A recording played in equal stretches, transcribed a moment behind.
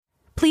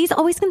Please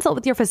always consult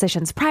with your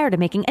physicians prior to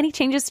making any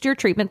changes to your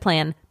treatment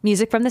plan.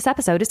 Music from this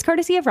episode is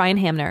courtesy of Ryan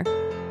Hamner.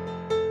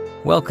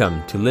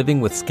 Welcome to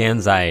Living with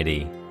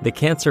Scanxiety, the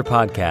Cancer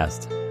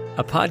Podcast,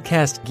 a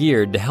podcast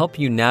geared to help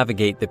you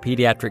navigate the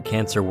pediatric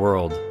cancer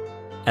world.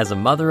 As a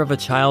mother of a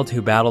child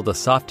who battled a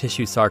soft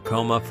tissue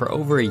sarcoma for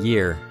over a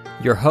year,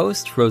 your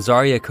host,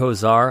 Rosaria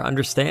Kozar,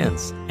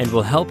 understands and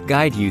will help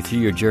guide you through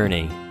your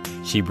journey.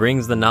 She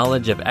brings the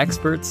knowledge of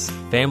experts,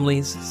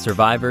 families,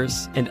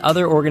 survivors, and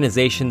other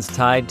organizations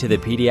tied to the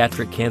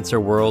pediatric cancer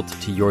world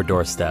to your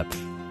doorstep.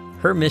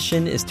 Her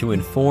mission is to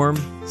inform,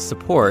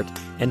 support,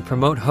 and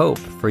promote hope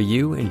for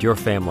you and your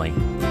family.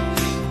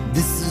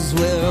 This is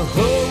where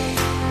hope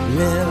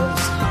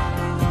lives.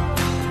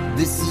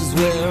 This is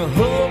where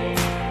hope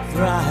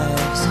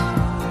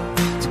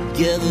thrives.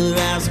 Together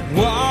as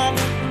one,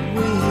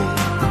 we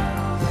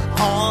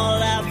all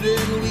laugh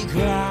and we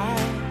cry.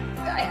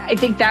 I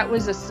think that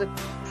was a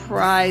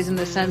surprise in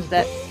the sense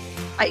that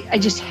I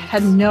just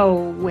had no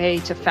way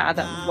to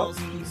fathom what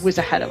was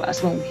ahead of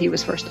us when he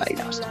was first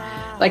diagnosed.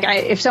 Like,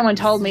 if someone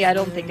told me, I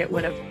don't think it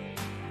would have,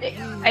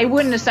 I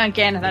wouldn't have sunk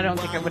in, and I don't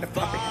think I would have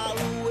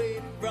comprehended it.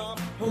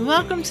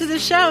 Welcome to the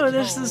show.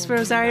 This is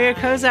Rosaria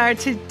Kozar.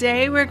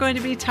 Today we're going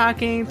to be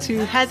talking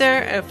to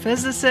Heather, a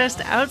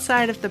physicist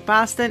outside of the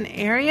Boston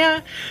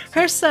area.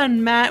 Her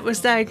son Matt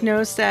was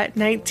diagnosed at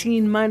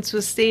 19 months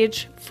with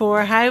stage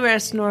 4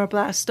 high-risk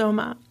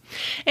neuroblastoma.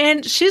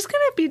 And she's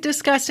going to be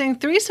discussing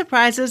 3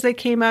 surprises that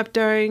came up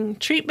during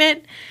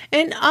treatment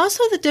and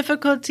also the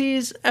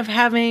difficulties of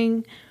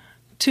having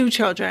 2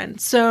 children.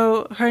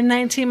 So her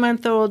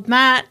 19-month-old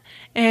Matt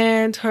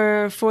and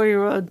her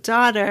 4-year-old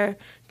daughter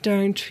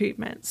during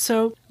treatment.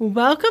 So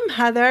welcome,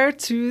 Heather,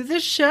 to the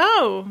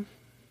show.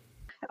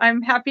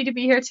 I'm happy to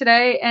be here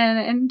today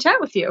and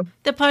chat with you.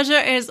 The pleasure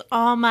is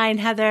all mine,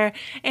 Heather.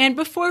 And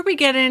before we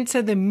get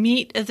into the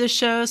meat of the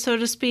show, so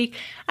to speak,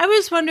 I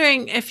was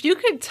wondering if you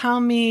could tell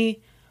me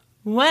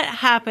what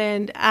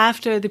happened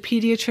after the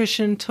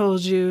pediatrician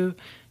told you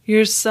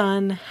your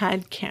son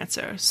had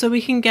cancer, so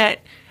we can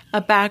get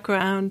a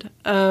background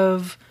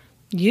of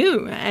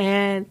you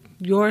and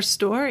your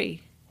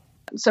story.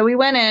 So we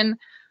went in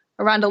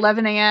around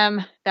 11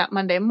 a.m. that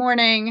Monday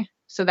morning.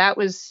 So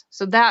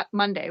that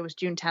Monday was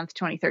June 10th,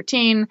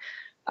 2013.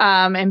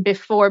 And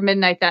before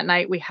midnight that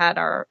night, we had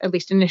our at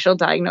least initial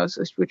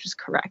diagnosis, which is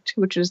correct,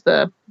 which is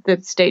the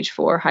stage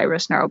 4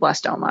 high-risk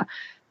neuroblastoma.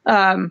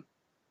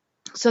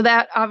 So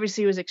that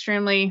obviously was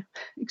extremely,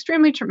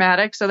 extremely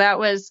traumatic. So that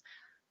was,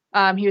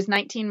 he was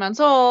 19 months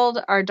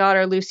old. Our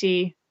daughter,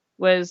 Lucy,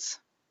 was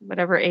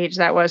whatever age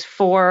that was,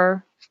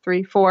 4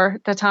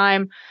 at the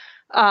time.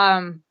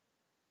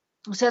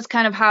 So that's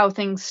kind of how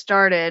things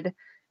started.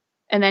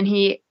 And then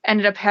he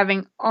ended up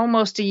having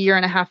almost a year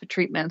and a half of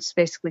treatments,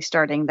 basically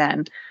starting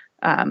then.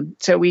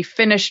 So we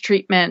finished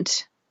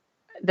treatment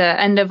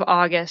the end of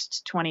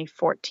August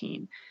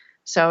 2014.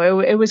 So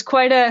it was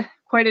quite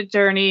a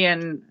journey,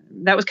 and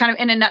that was kind of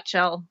in a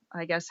nutshell,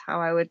 I guess, how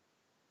I would,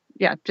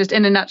 just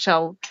in a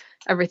nutshell,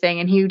 everything.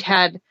 And he'd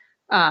had,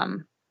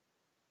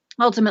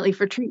 ultimately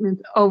for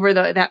treatment over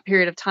that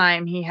period of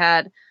time, he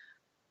had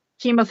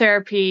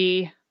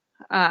chemotherapy,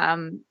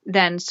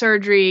 then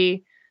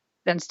surgery,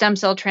 then stem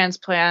cell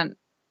transplant,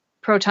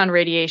 proton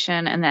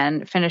radiation, and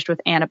then finished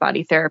with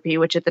antibody therapy,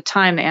 which at the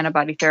time, the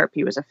antibody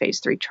therapy was a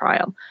phase 3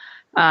 trial.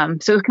 So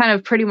it was kind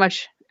of pretty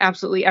much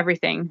absolutely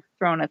everything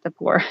thrown at the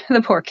poor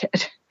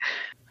kid.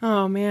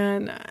 Oh,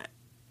 man.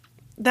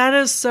 That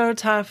is so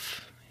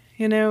tough,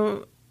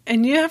 and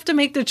you have to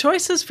make the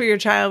choices for your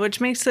child,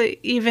 which makes it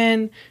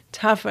even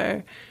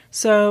tougher.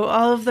 So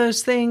all of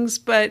those things,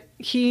 but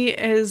he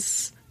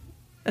is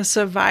a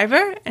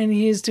survivor and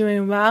he's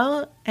doing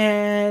well.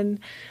 And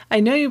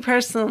I know you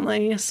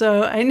personally,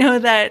 so I know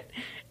that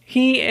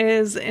he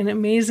is an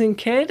amazing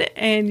kid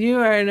and you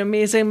are an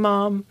amazing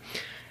mom.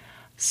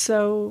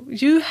 So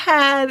you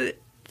had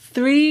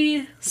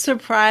 3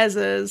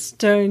 surprises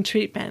during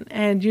treatment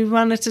and you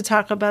wanted to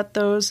talk about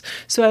those.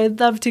 So I'd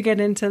love to get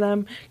into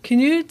them. Can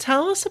you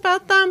tell us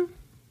about them?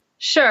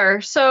 Sure.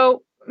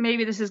 So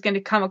maybe this is going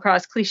to come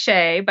across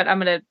cliche, but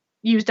I'm going to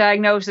use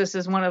diagnosis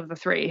as one of the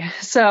 3.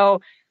 So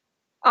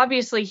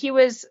obviously, he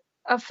was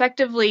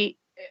effectively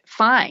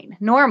fine,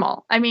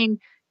 normal. I mean,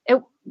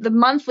 the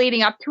month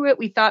leading up to it,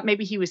 we thought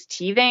maybe he was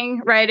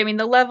teething, right? I mean,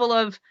 the level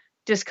of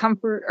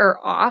discomfort or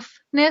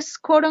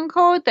offness, quote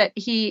unquote, that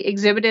he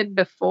exhibited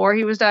before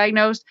he was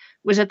diagnosed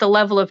was at the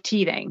level of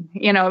teething.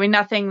 I mean,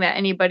 nothing that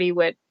anybody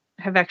would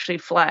have actually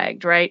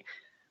flagged, right?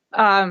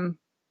 So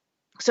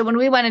when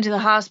we went into the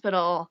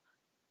hospital,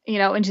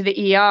 into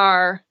the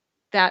ER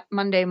that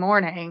Monday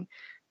morning,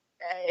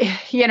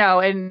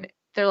 and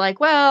they're like,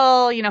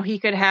 well, he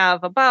could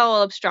have a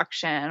bowel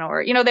obstruction,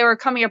 or, they were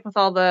coming up with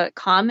all the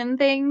common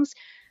things.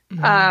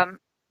 Mm-hmm.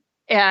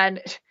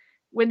 And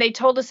when they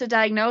told us the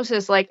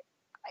diagnosis, like,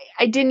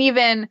 I didn't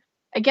even,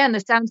 again,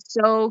 this sounds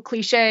so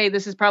cliche.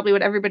 This is probably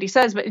what everybody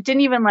says, but it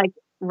didn't even like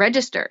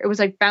register. It was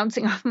like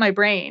bouncing off my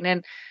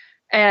brain.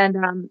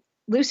 And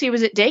Lucy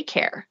was at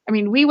daycare. I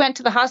mean, we went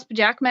to the hospital.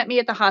 Jack met me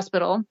at the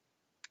hospital.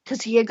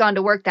 because he had gone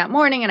to work that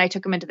morning, and I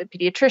took him into the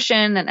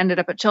pediatrician and ended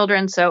up at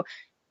Children's. So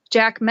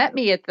Jack met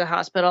me at the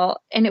hospital,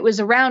 and it was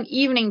around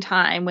evening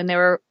time when they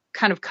were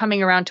kind of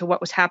coming around to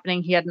what was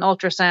happening. He had an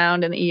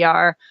ultrasound in the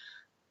ER.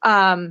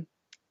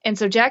 And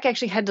so Jack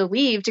actually had to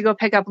leave to go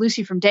pick up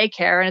Lucy from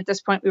daycare. And at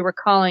this point, we were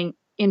calling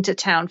into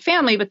town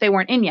family, but they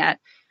weren't in yet.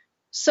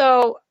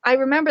 So I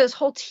remember this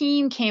whole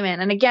team came in.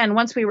 And again,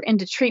 once we were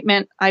into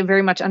treatment, I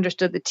very much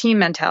understood the team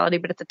mentality.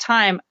 But at the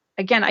time,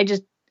 again,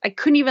 I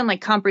couldn't even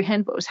like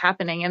comprehend what was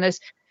happening. And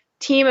this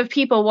team of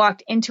people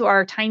walked into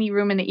our tiny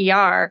room in the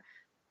ER.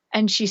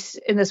 And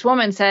this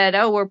woman said,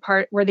 "Oh,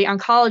 we're the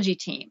oncology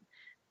team."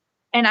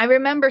 And I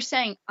remember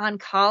saying,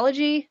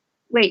 "Oncology?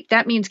 Wait,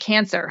 that means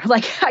cancer."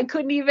 Like I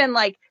couldn't even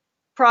like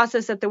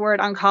process that the word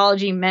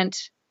oncology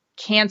meant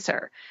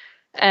cancer.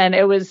 And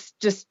it was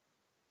just,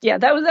 yeah,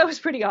 that was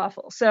pretty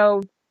awful.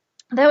 So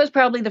that was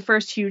probably the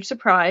first huge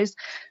surprise.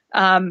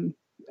 And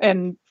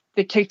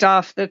it kicked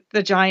off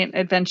the giant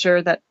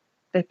adventure that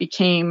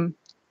became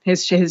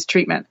his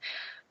treatment.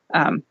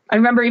 I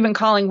remember even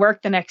calling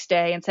work the next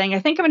day and saying, "I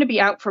think I'm going to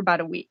be out for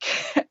about a week."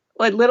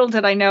 Like little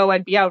did I know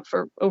I'd be out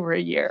for over a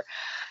year.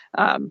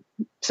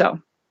 So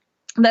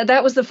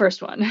that was the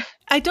first one.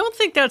 I don't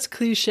think that's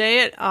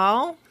cliche at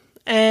all.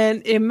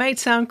 And it might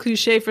sound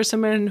cliche for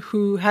someone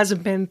who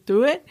hasn't been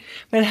through it,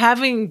 but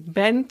having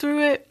been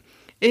through it,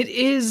 it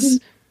is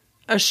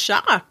a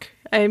shock.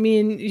 I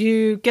mean,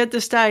 you get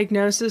this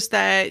diagnosis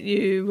that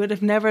you would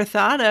have never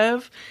thought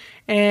of,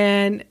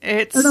 and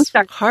it's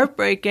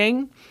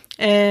heartbreaking,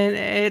 and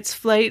it's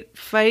flight,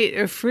 fight,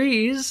 or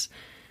freeze,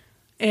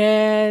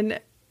 and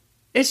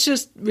it's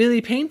just really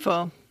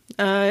painful.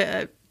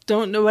 I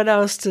don't know what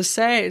else to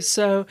say.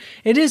 So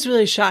it is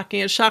really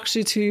shocking. It shocks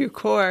you to your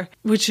core,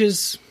 which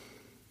is,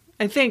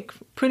 I think,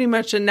 pretty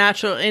much a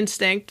natural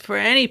instinct for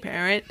any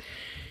parent.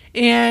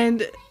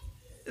 And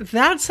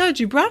that said,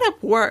 you brought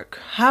up work.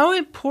 How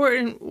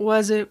important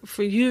was it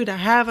for you to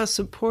have a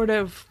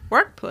supportive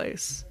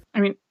workplace? I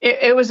mean,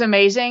 it was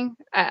amazing.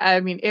 I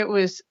mean, it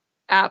was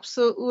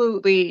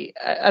absolutely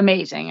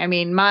amazing. I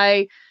mean,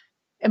 my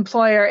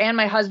employer and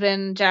my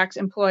husband, Jack's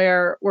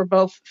employer, were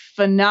both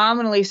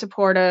phenomenally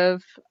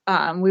supportive.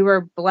 We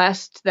were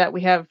blessed that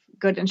we have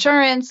good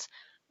insurance.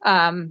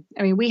 I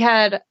mean, we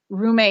had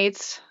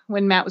roommates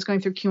when Matt was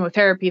going through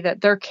chemotherapy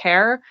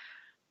that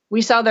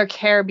we saw their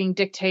care being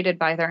dictated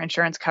by their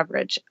insurance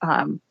coverage.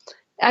 I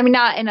mean,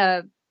 not in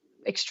a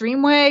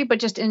extreme way, but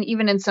just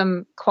even in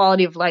some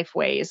quality of life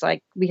ways.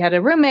 Like we had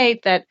a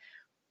roommate that,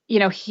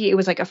 it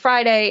was like a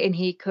Friday and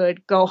he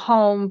could go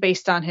home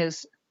based on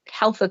his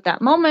health at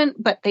that moment,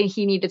 but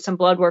he needed some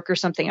blood work or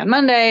something on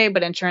Monday,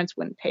 but insurance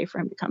wouldn't pay for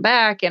him to come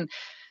back. And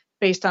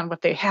based on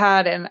what they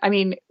had. And I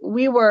mean,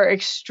 we were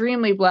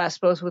extremely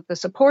blessed, both with the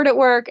support at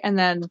work and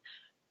then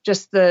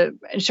just the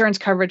insurance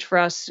coverage for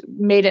us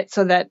made it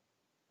so that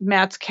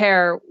Matt's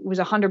care was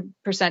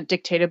 100%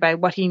 dictated by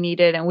what he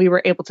needed. And we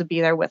were able to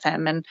be there with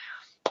him. And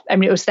I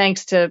mean, it was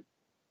thanks to,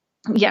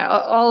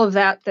 all of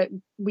that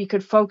we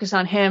could focus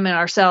on him and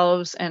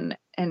ourselves and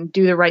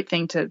do the right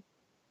thing to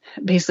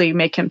basically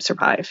make him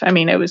survive. I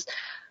mean, that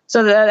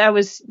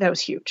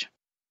was huge.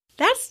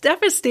 That's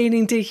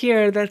devastating to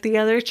hear that the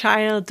other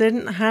child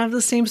didn't have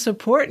the same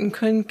support and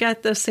couldn't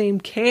get the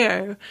same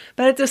care.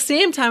 But at the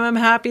same time, I'm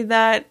happy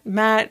that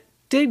Matt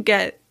did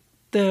get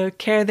the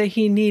care that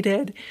he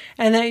needed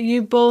and that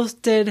you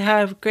both did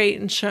have great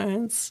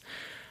insurance.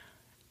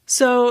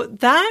 So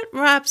that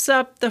wraps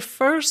up the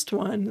first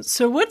one.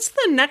 So what's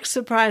the next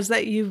surprise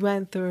that you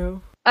went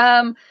through?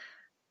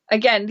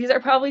 Again, these are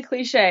probably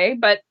cliche,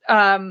 but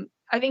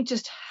I think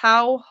just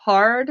how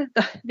hard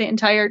the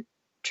entire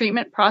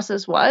treatment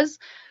process was.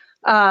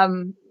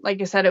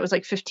 Like I said, it was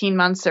like 15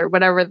 months or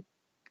whatever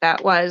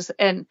that was.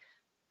 And,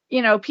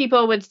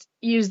 people would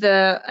use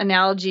the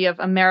analogy of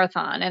a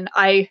marathon. And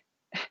I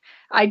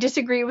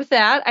disagree with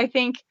that. I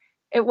think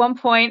at one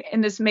point,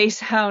 and this may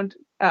sound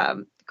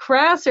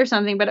crass or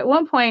something, but at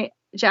one point,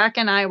 Jack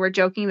and I were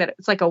joking that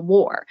it's like a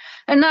war.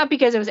 And not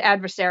because it was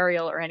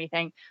adversarial or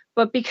anything,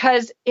 but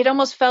because it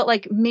almost felt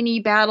like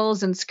mini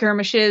battles and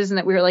skirmishes and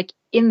that we were like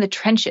in the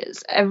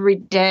trenches every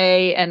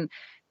day. And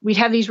we'd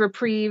have these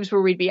reprieves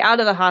where we'd be out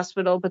of the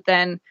hospital, but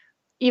then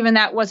even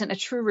that wasn't a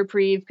true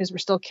reprieve because we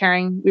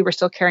were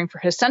still caring for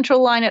his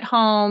central line at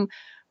home.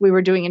 We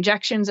were doing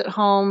injections at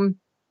home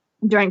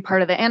during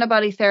part of the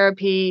antibody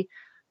therapy.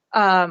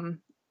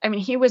 I mean,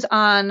 he was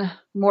on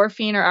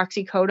morphine or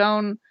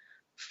oxycodone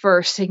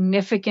for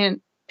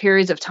significant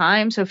periods of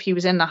time. So if he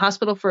was in the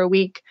hospital for a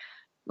week,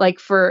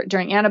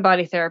 during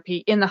antibody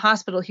therapy in the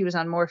hospital, he was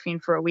on morphine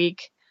for a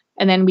week.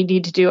 And then we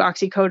need to do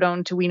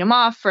oxycodone to wean him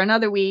off for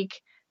another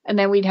week. And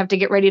then we'd have to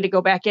get ready to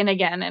go back in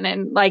again. And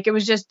then it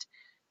was just,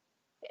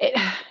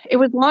 it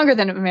was longer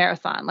than a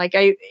marathon.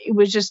 It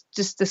was just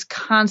this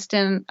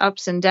constant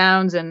ups and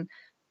downs. And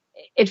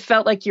it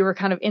felt like you were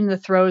kind of in the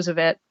throes of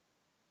it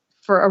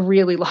for a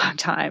really long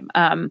time.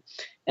 And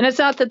it's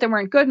not that there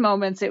weren't good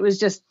moments. It was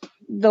just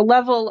the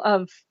level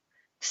of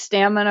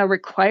stamina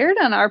required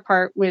on our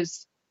part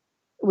was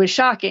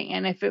shocking.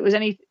 And if it was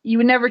you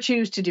would never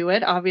choose to do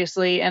it,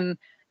 obviously. And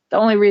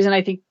only reason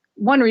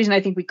one reason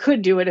I think we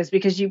could do it is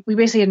because we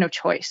basically had no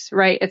choice,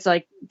 right? It's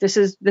like, this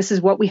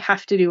is what we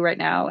have to do right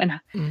now. And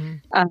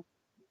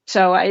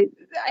so I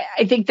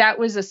think that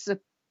was a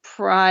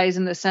surprise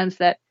in the sense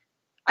that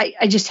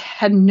I just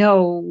had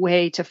no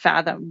way to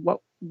fathom what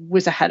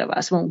was ahead of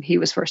us when he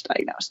was first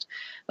diagnosed.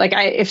 Like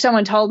if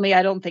someone told me,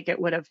 I don't think I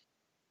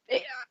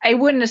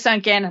wouldn't have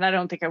sunk in, and I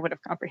don't think I would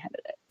have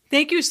comprehended it.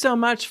 Thank you so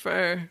much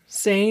for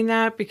saying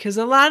that, because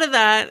a lot of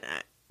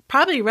that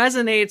probably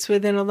resonates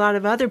within a lot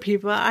of other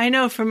people. I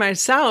know for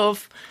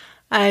myself,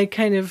 I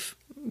kind of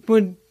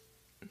would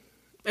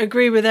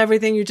agree with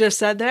everything you just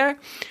said there.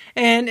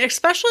 And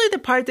especially the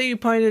part that you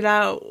pointed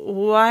out,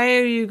 why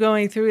are you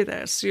going through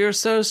this? You're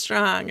so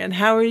strong. And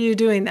how are you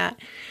doing that?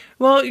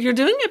 Well, you're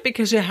doing it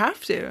because you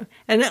have to.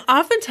 And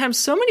oftentimes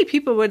so many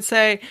people would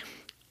say,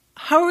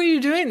 how are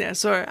you doing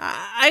this? Or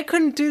I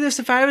couldn't do this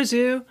if I was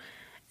you.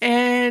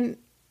 And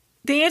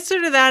the answer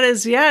to that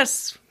is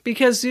yes,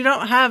 because you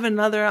don't have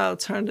another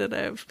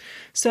alternative.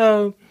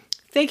 So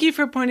thank you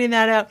for pointing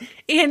that out.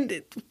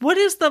 And what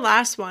is the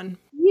last one?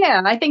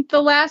 Yeah, I think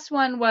the last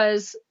one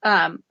was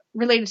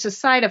related to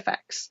side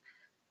effects.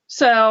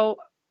 So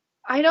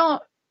I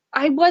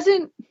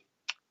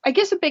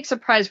guess a big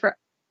surprise for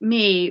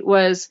me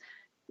was,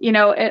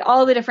 at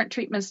all the different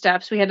treatment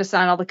steps, we had to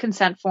sign all the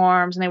consent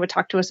forms, and they would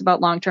talk to us about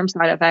long-term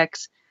side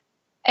effects.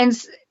 And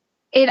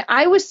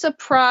I was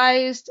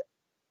surprised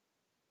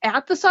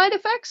at the side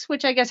effects,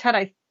 which I guess had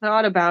I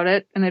thought about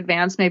it in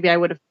advance, maybe I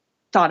would have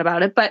thought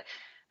about it. But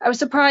I was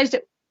surprised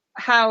at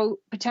how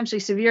potentially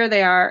severe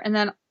they are, and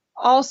then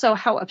also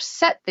how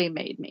upset they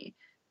made me.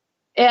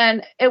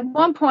 And at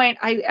one point,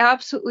 I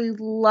absolutely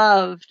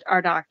loved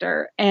our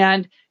doctor,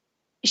 and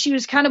she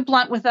was kind of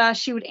blunt with us.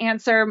 She would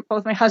answer,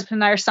 both my husband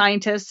and I are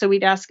scientists, so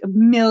we'd ask a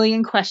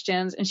million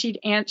questions, and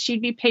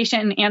she'd be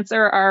patient and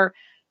answer our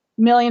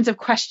millions of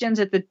questions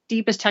at the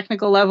deepest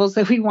technical levels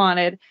that we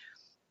wanted.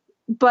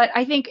 But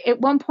I think at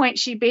one point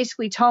she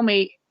basically told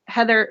me,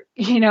 Heather,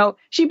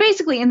 she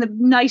basically, in the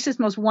nicest,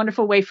 most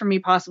wonderful way for me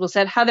possible,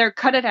 said, Heather,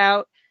 cut it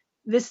out.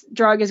 This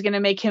drug is going to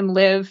make him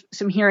live.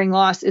 Some hearing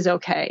loss is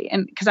okay.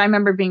 And because I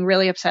remember being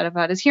really upset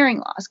about his hearing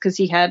loss because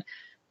he had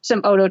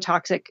some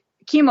ototoxic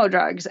chemo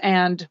drugs.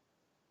 And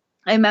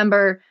I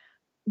remember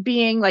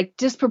being like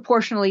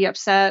disproportionately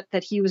upset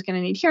that he was going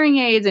to need hearing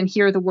aids and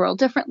hear the world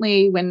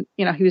differently when,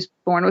 he was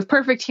born with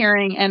perfect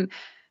hearing. And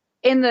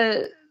in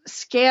the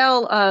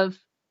scale of,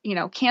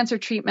 cancer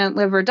treatment,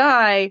 live or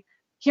die,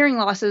 hearing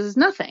loss is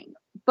nothing.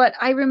 But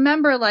I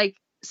remember like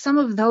some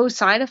of those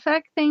side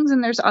effect things,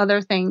 and there's other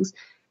things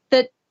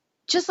that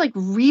just like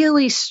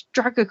really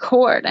struck a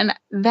chord. And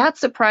that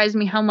surprised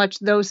me how much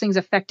those things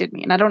affected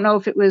me. And I don't know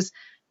if it was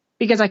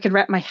because I could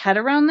wrap my head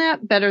around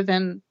that better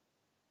than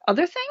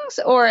other things,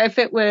 or if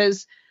it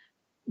was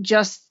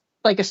just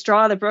like a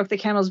straw that broke the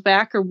camel's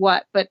back or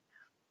what. But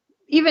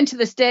even to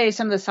this day,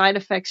 some of the side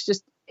effects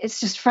it's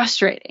just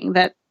frustrating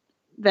that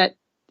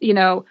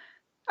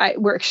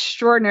we're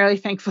extraordinarily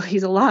thankful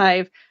he's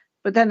alive,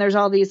 but then there's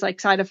all these like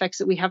side effects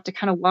that we have to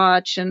kind of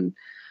watch and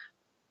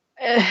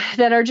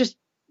that are just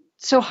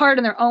so hard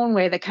in their own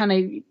way that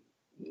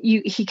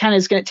he kind of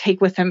is going to take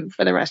with him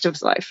for the rest of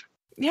his life.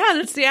 Yeah,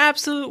 that's the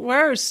absolute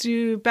worst.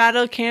 You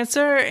battle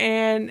cancer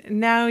and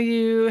now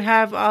you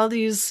have all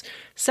these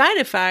side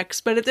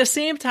effects. But at the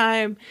same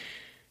time,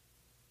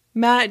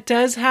 Matt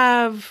does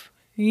have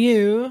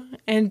you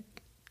and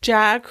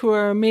Jack, who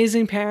are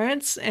amazing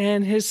parents,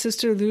 and his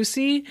sister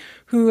Lucy,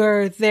 who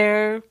are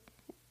there,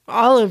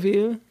 all of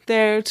you,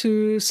 there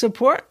to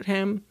support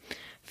him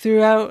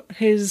throughout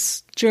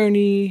his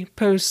journey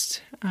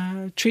post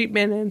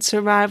treatment and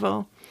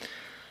survival.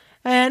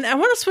 And I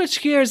want to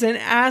switch gears and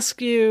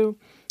ask you,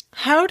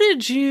 how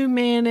did you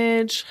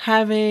manage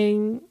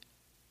having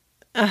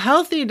a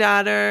healthy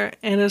daughter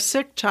and a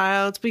sick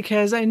child?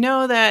 Because I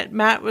know that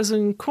Matt was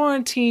in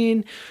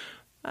quarantine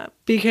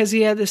because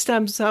he had the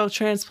stem cell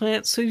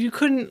transplant, so you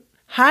couldn't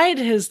hide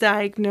his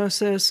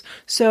diagnosis.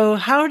 So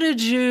how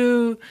did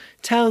you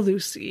tell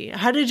Lucy?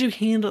 How did you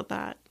handle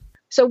that?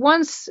 So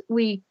once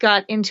we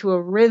got into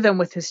a rhythm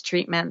with his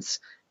treatments,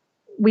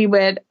 we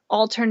would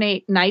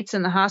alternate nights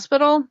in the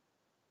hospital.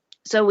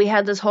 So we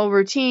had this whole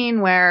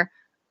routine where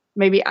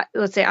maybe,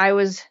 let's say I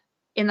was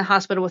in the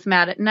hospital with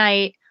Matt at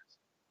night,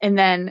 and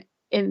then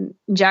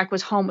Jack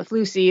was home with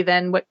Lucy.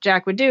 Then what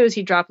Jack would do is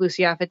he'd drop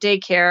Lucy off at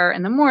daycare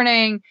in the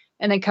morning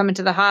and then come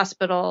into the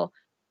hospital.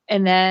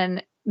 And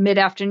then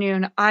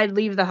mid-afternoon, I'd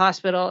leave the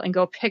hospital and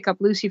go pick up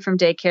Lucy from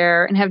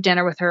daycare and have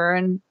dinner with her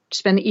and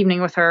spend the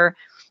evening with her.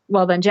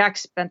 Well, then Jack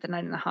spent the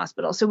night in the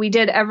hospital. So we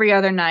did every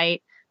other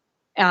night.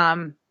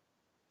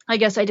 I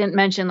guess I didn't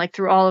mention, like,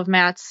 through all of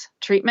Matt's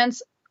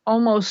treatments,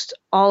 almost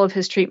all of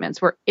his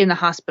treatments were in the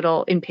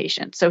hospital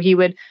inpatient. So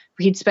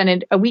he'd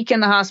spend a week in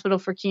the hospital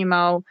for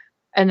chemo,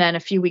 and then a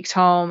few weeks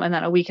home, and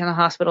then a week in the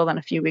hospital, then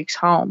a few weeks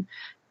home.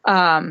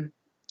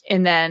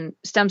 And then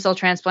stem cell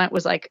transplant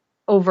was like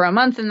over a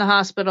month in the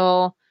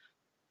hospital.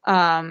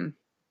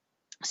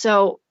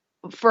 So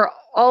for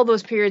all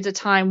those periods of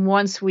time,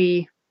 once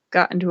we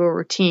got into a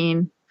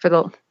routine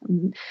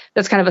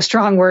that's kind of a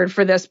strong word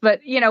for this,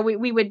 but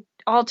we would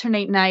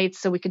alternate nights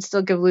so we could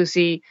still give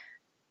Lucy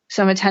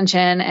some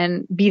attention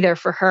and be there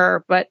for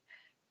her. But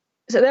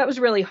so that was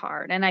really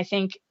hard. And I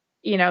think,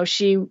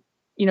 she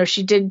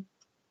didn't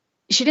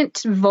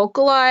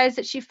vocalize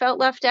that she felt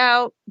left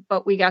out,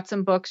 but we got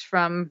some books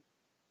from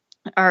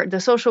the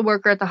social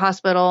worker at the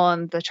hospital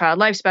and the child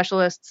life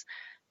specialists.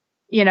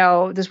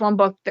 There's one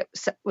book that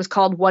was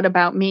called What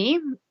About Me?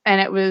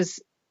 And it was,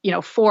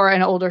 for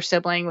an older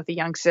sibling with a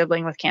young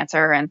sibling with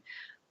cancer. And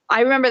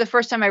I remember the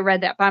first time I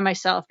read that by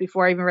myself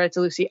before I even read it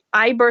to Lucy,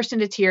 I burst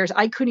into tears.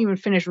 I couldn't even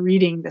finish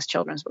reading this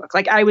children's book.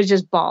 Like, I was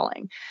just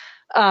bawling.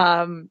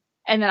 And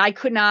then I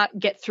could not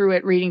get through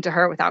it reading to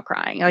her without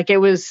crying. Like, it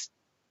was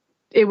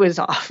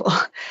awful.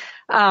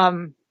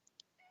 And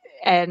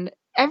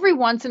every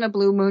once in a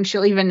blue moon,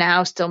 she'll even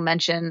now still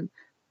mention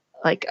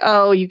like,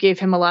 oh, you gave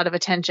him a lot of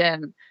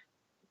attention.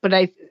 But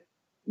I,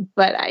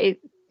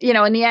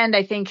 in the end,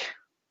 I think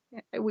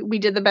we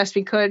did the best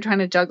we could trying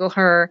to juggle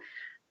her.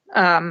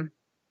 I'm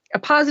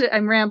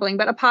rambling,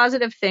 but a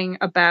positive thing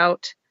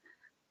about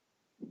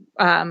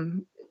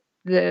when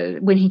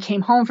he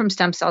came home from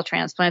stem cell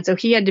transplant. So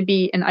he had to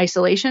be in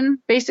isolation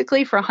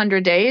basically for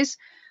 100 days.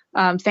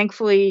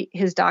 Thankfully,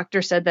 his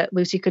doctor said that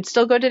Lucy could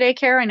still go to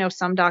daycare. I know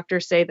some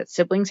doctors say that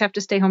siblings have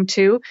to stay home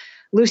too.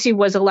 Lucy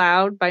was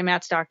allowed by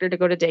Matt's doctor to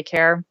go to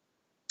daycare.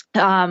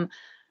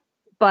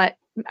 But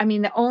I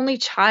mean, the only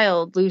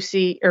child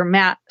Lucy or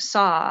Matt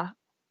saw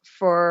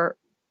for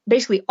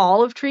basically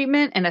all of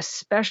treatment, and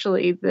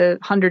especially the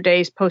 100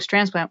 days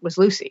post-transplant, was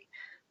Lucy.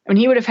 I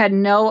mean, he would have had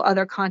no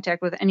other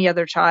contact with any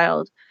other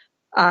child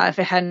if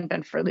it hadn't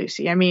been for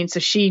Lucy. I mean, so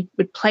she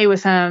would play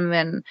with him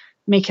and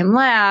make him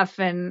laugh,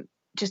 and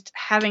just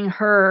having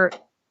her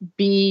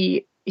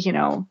be,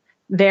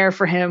 there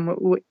for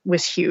him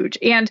was huge.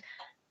 And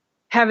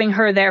having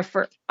her there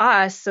for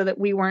us so that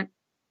we weren't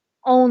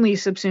only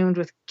subsumed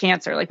with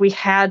cancer. Like, we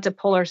had to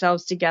pull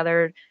ourselves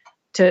together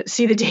to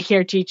see the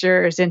daycare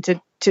teachers and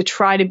to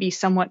try to be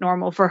somewhat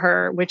normal for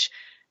her, which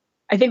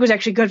I think was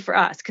actually good for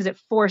us because it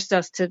forced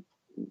us to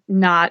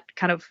not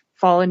kind of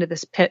fall into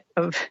this pit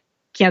of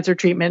cancer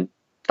treatment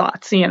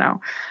thoughts,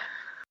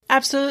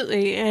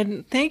 Absolutely.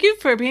 And thank you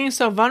for being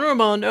so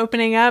vulnerable and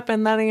opening up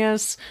and letting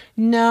us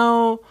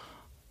know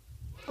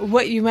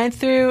what you went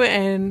through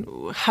and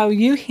how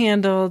you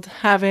handled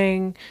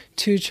having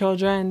two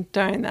children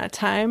during that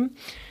time.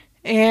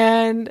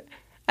 And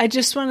I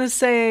just want to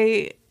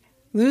say,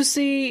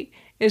 Lucy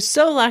is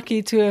so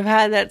lucky to have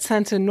had that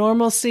sense of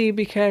normalcy,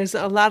 because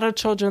a lot of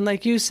children,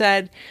 like you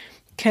said,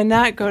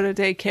 cannot go to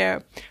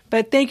daycare.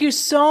 But thank you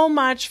so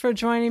much for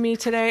joining me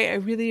today. I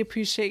really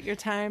appreciate your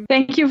time.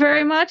 Thank you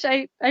very much.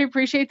 I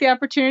appreciate the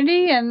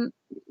opportunity, and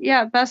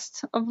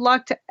best of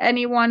luck to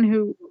anyone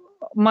who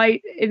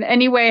might in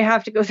any way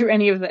have to go through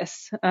any of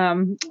this.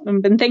 And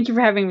thank you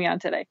for having me on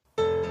today.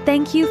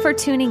 Thank you for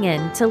tuning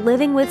in to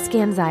Living with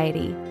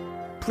Scanxiety.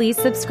 Please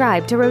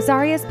subscribe to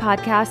Rosaria's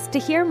podcast to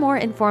hear more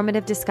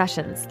informative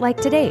discussions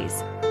like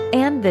today's,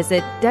 and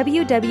visit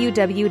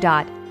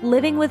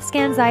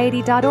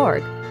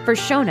www.livingwithscanxiety.org for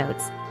show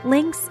notes,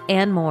 links,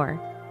 and more.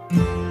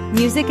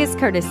 Music is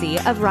courtesy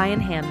of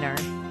Ryan Hamner.